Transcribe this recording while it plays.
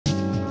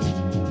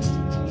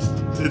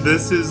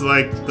this is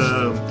like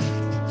the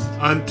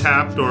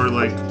untapped or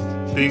like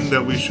thing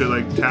that we should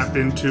like tap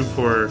into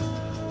for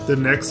the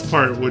next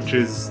part, which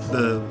is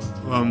the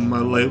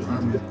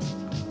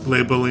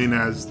labeling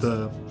as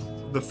the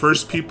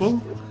first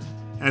people,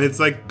 and it's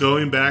like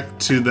going back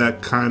to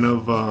that kind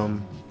of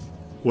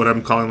what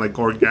I'm calling like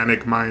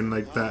organic mind,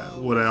 like that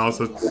what I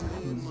also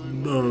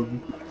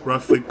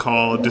roughly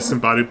call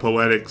disembodied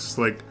poetics,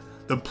 like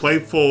the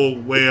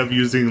playful way of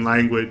using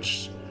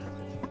language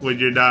when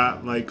you're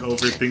not like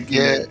overthinking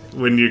it,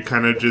 when you're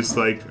kind of just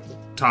like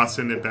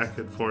tossing it back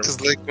and forth.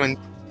 It's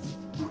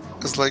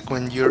like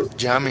when you're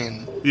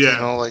jamming, you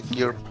know, like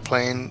you're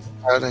playing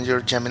out and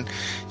you're jamming,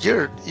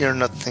 you're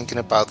not thinking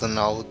about the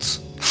notes.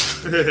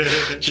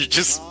 You're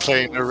just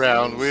playing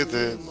around with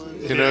it.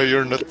 You know,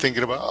 you're not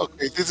thinking about,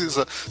 okay, this is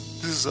a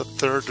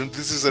third and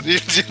this is a, you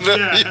know,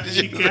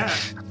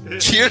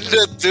 you're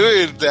not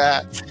doing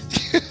that.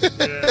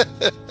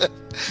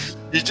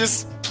 You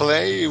just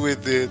play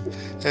with it,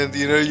 and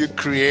you know, you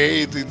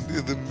create in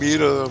the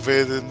middle of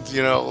it, and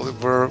you know,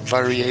 there were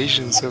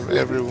variations of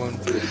everyone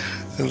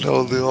and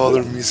all the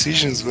other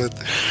musicians, but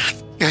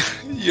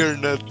you're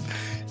not,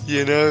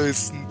 you know,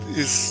 it's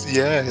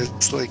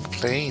like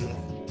playing,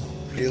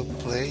 real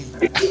playing.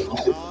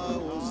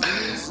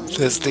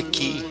 That's the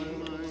key.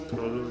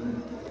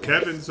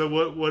 Kevin, so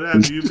what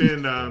have you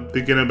been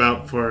thinking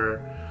about for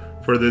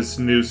this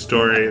new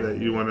story that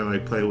you want to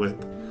like play with?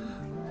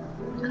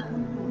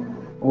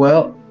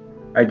 Well,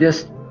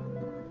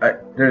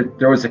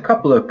 there was a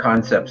couple of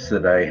concepts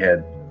that I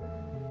had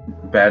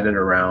batted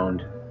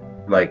around,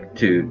 like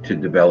to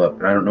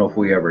develop. I don't know if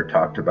we ever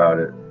talked about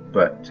it,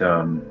 but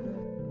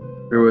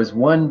there was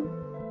one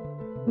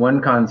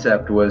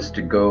concept was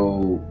to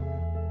go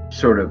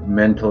sort of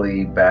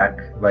mentally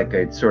back, like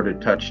I'd sort of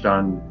touched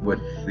on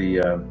with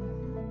the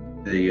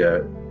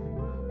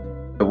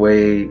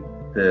way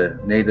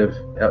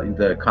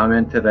the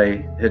comment that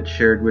I had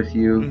shared with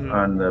you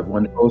on the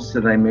one post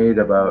that I made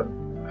about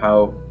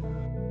how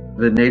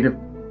the native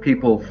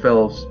people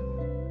fell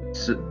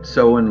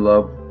so in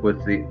love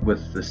with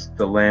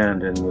the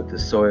land and with the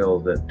soil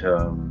that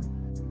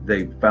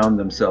they found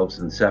themselves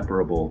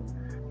inseparable.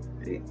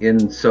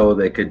 So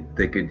they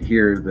could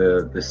hear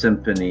the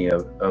symphony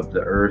of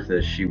the earth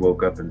as she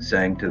woke up and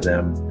sang to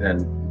them,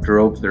 and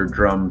drove their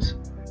drums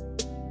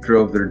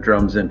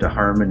into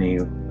harmony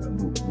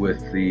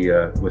with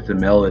the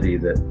melody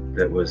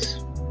that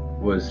was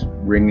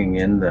ringing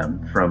in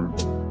them, from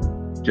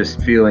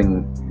just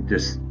feeling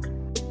just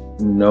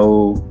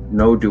no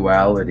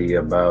duality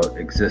about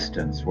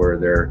existence, where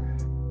their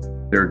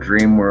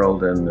dream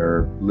world and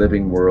their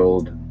living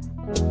world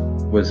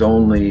was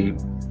only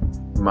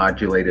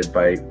modulated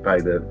by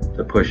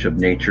the push of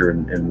nature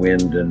and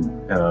wind and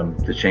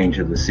the change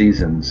of the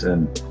seasons.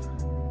 And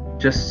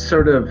just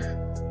sort of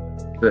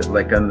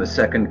like on the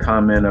second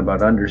comment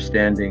about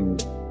understanding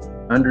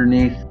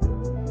underneath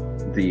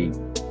the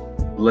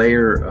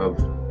layer of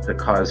the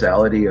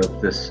causality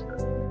of this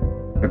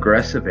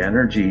aggressive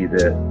energy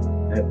that,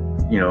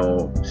 you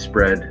know,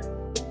 spread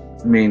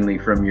mainly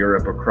from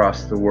Europe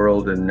across the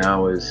world, and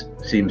now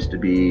seems to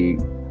be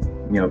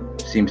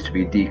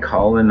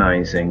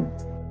decolonizing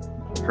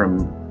from,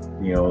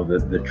 you know,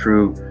 the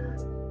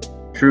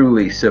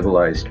truly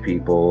civilized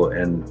people,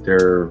 and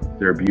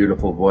their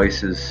beautiful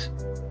voices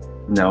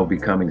now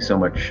becoming so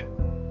much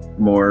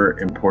more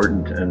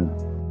important and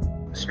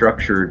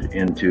structured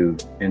into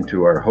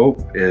our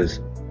hope, is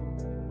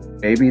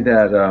maybe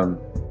that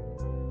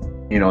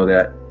you know,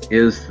 that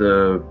is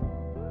the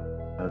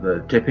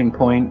tipping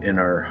point in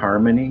our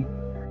harmony,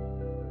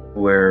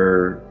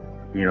 where,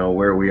 you know,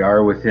 where we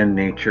are within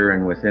nature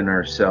and within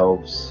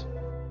ourselves.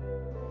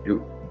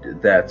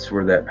 That's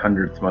where that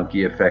 100th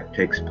monkey effect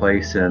takes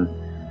place. And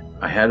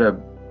I had a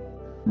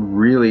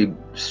really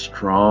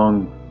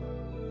strong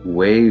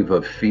wave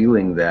of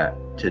feeling that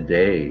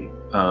today,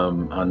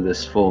 on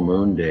this full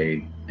moon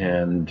day,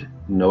 and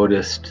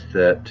noticed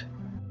that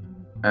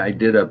I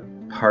did a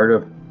part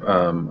of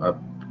a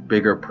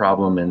bigger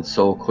problem in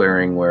soul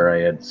clearing, where I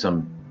had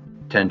some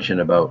tension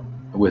about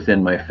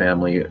within my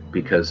family,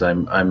 because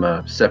I'm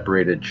a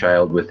separated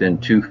child within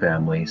two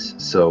families.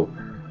 So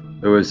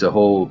there was a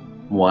whole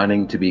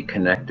wanting to be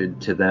connected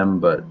to them,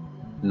 but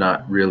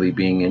not really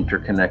being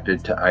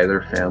interconnected to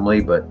either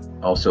family, but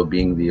also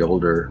being the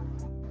older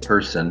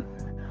person.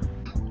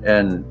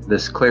 And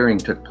this clearing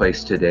took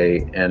place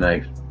today, and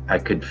I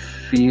could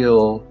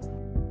feel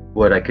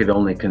what I could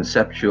only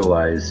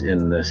conceptualize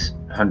in this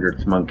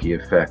 100th monkey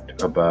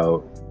effect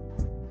about,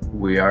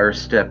 we are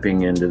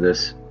stepping into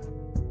this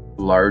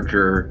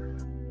larger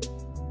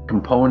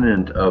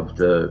component of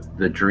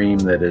the dream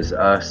that is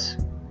us.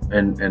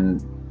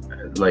 And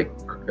like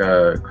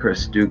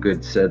Chris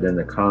Duguid said in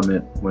a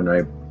comment when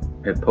I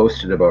had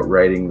posted about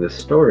writing this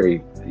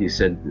story, he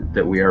said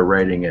that we are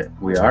writing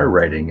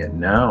it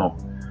now.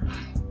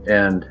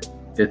 And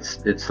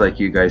it's like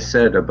you guys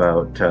said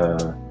about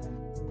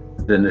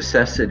the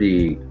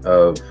necessity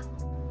of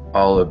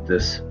all of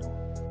this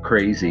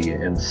crazy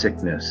and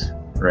sickness,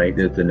 right?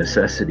 The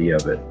necessity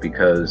of it,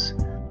 because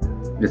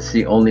it's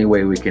the only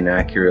way we can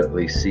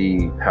accurately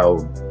see how,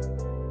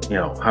 you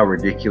know, how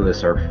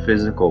ridiculous our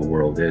physical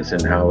world is,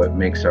 and how it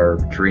makes our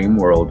dream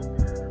world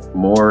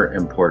more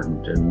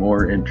important and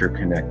more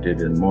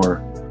interconnected and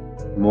more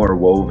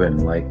woven,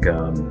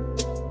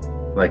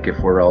 like if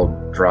we're all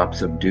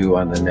drops of dew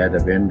on the net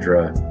of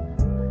Indra,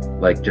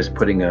 like just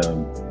putting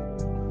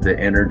the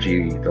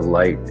energy, the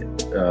light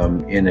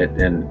in it,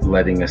 and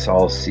letting us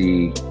all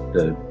see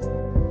the,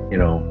 you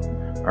know,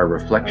 our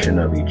reflection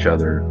of each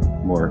other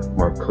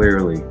more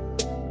clearly.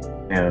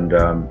 And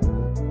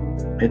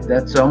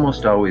that's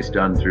almost always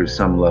done through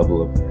some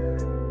level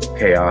of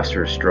chaos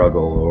or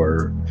struggle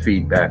or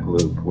feedback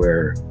loop,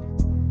 where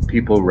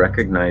people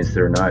recognize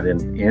they're not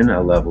in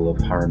a level of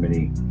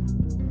harmony.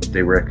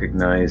 They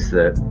recognize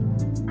that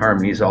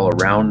harmony's all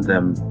around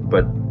them,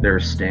 but they're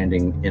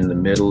standing in the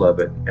middle of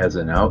it as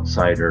an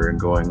outsider and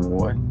going,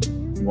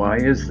 why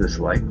is this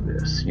like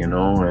this, you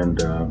know?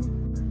 And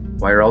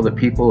why are all the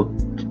people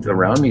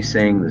around me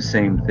saying the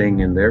same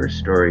thing in their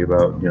story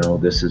about, you know,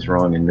 this is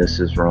wrong and this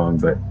is wrong,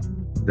 but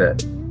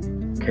that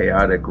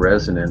chaotic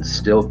resonance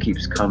still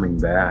keeps coming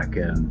back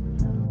and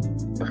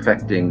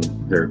affecting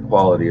their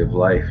quality of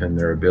life and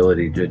their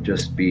ability to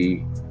just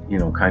be, you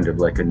know, kind of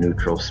like a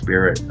neutral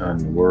spirit on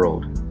the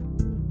world.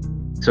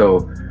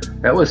 So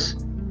that was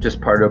just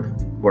part of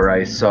where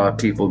I saw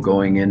people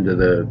going into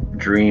the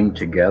dream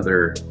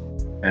together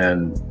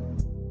and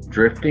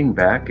drifting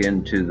back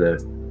into the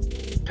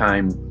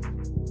time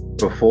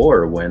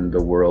before when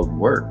the world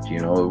worked. You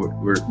know,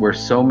 we're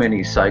so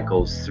many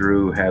cycles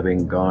through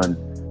having gone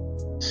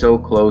so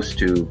close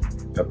to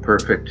a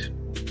perfect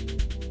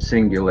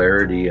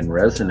singularity and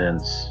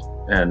resonance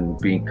and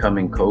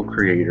becoming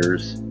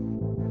co-creators,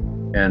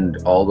 and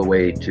all the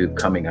way to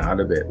coming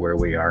out of it where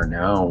we are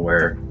now,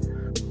 where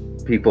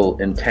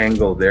people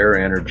entangle their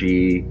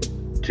energy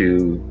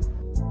to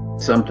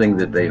something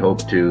that they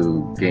hope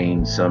to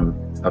gain some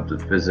of the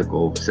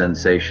physical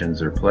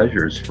sensations or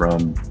pleasures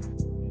from,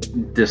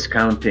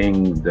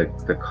 discounting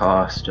the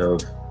cost of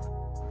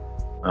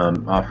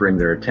offering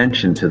their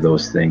attention to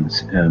those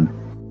things. And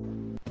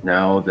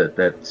now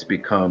that's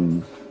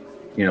become,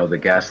 you know, the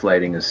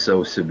gaslighting is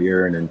so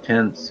severe and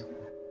intense,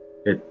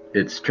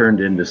 it's turned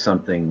into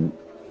something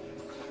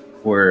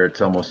where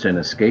it's almost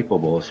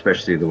inescapable,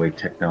 especially the way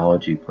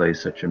technology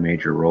plays such a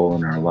major role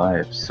in our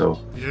lives. So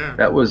yeah,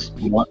 that was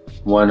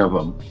one of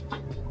them.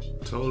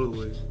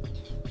 Totally.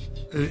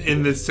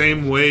 In the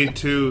same way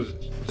too,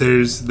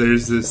 there's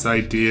this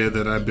idea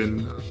that I've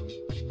been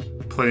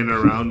playing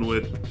around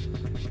with,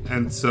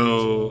 and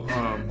so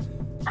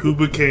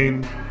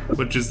Hubicane,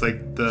 which is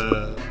like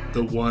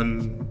the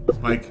one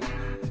like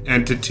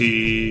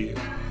entity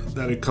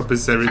that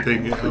encompasses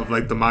everything of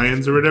like the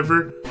Mayans or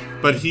whatever,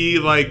 but he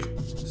like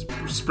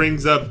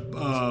springs up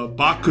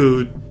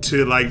Baku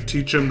to like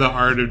teach him the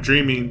art of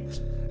dreaming,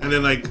 and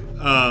then like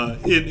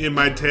in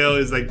my tale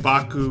is like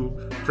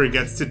Baku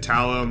forgets to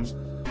tell him,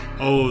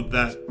 oh,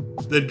 that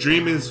the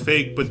dream is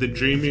fake but the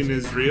dreaming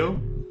is real,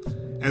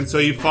 and so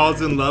he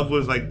falls in love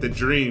with like the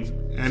dream,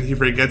 and he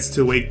forgets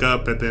to wake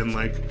up, and then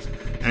like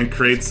and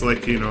creates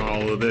like, you know,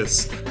 all of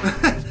this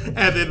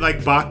and then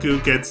like Baku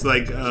gets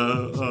like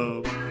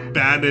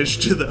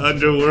banished to the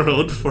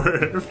underworld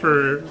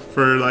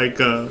for like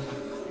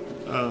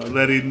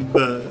letting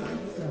the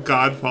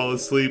god fall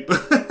asleep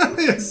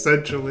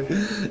essentially.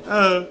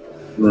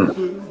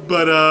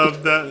 But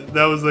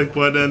that was like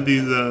one of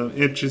these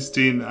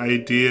interesting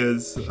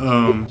ideas.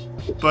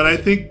 But I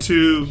think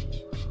too,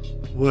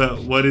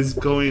 what is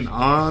going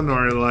on,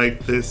 or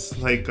like this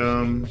like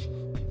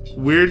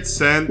weird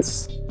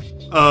sense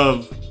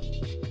of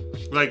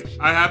like,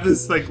 I have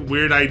this like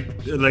weird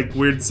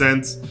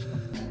sense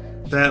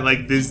that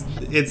like this,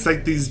 it's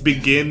like this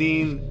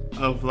beginning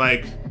of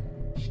like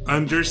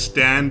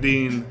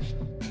understanding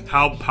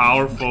how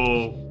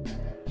powerful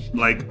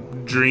like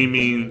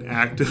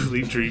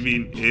actively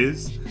dreaming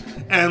is,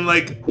 and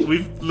like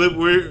we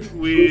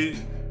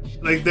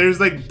like there's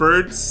like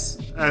bursts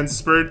and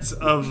spurts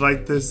of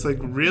like this like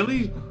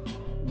really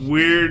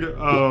weird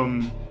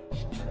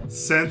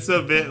sense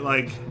of it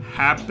like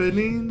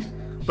happening,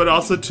 but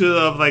also to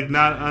of like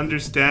not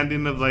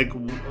understanding of like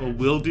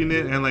wielding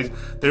it. And like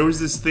there was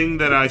this thing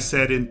that I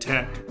said in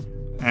tech,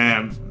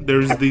 and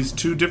there's these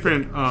two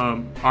different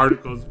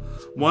articles.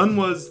 One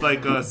was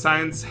like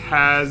science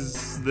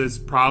has this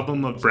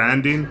problem of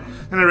branding,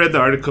 and I read the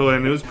article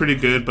and it was pretty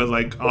good, but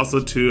like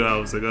also too I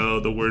was like,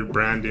 oh, the word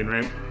branding,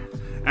 right?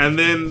 And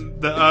then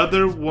the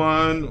other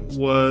one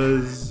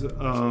was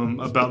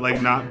about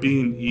like not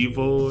being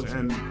evil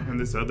and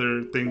this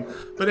other thing.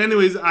 But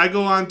anyways, I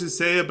go on to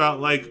say about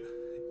like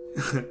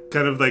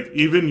kind of like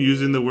even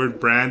using the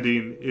word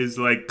branding is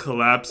like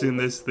collapsing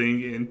this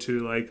thing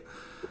into like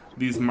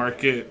these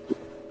market,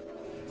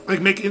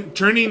 like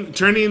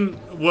turning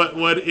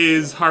what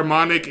is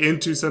harmonic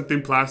into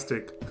something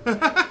plastic.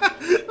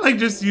 Like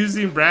just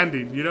using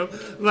branding, you know,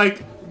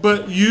 like,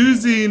 but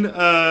using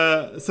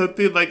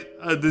something like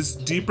this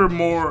deeper,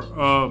 more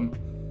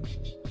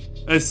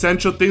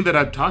essential thing that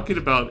I'm talking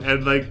about,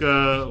 and like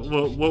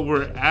what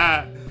we're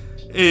at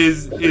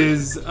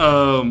is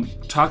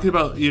talking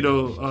about, you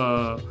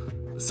know,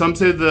 some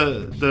say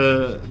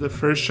the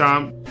first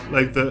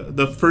like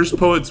the first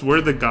poets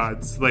were the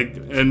gods, like,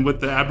 and what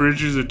the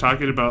Aborigines are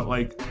talking about,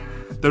 like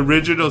the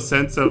original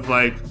sense of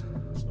like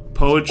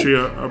poetry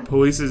or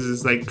poesis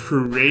is like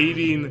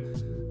creating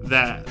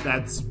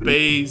that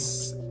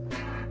space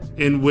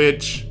in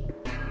which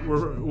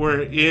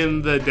we're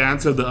in the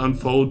dance of the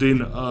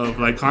unfolding of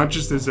like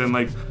consciousness, and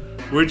like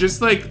we're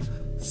just like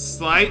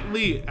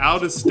slightly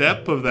out of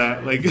step of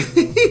that, like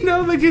you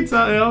know, like it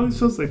always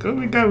feels like, oh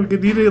my god, we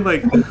could either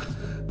like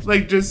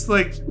just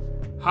like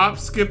hop,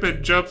 skip,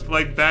 and jump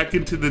like back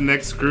into the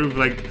next groove,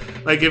 like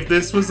if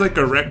this was like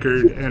a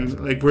record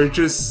and like we're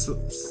just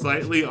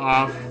slightly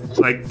off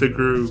like the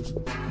groove.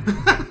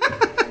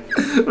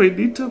 We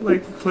need to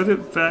like put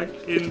it back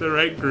in the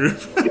right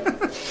groove.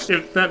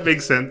 If that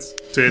makes sense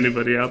to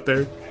anybody out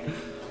there,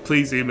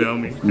 please email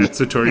me at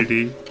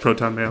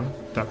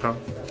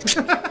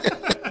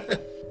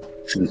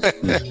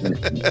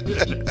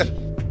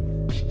SatoriD@protonmail.com.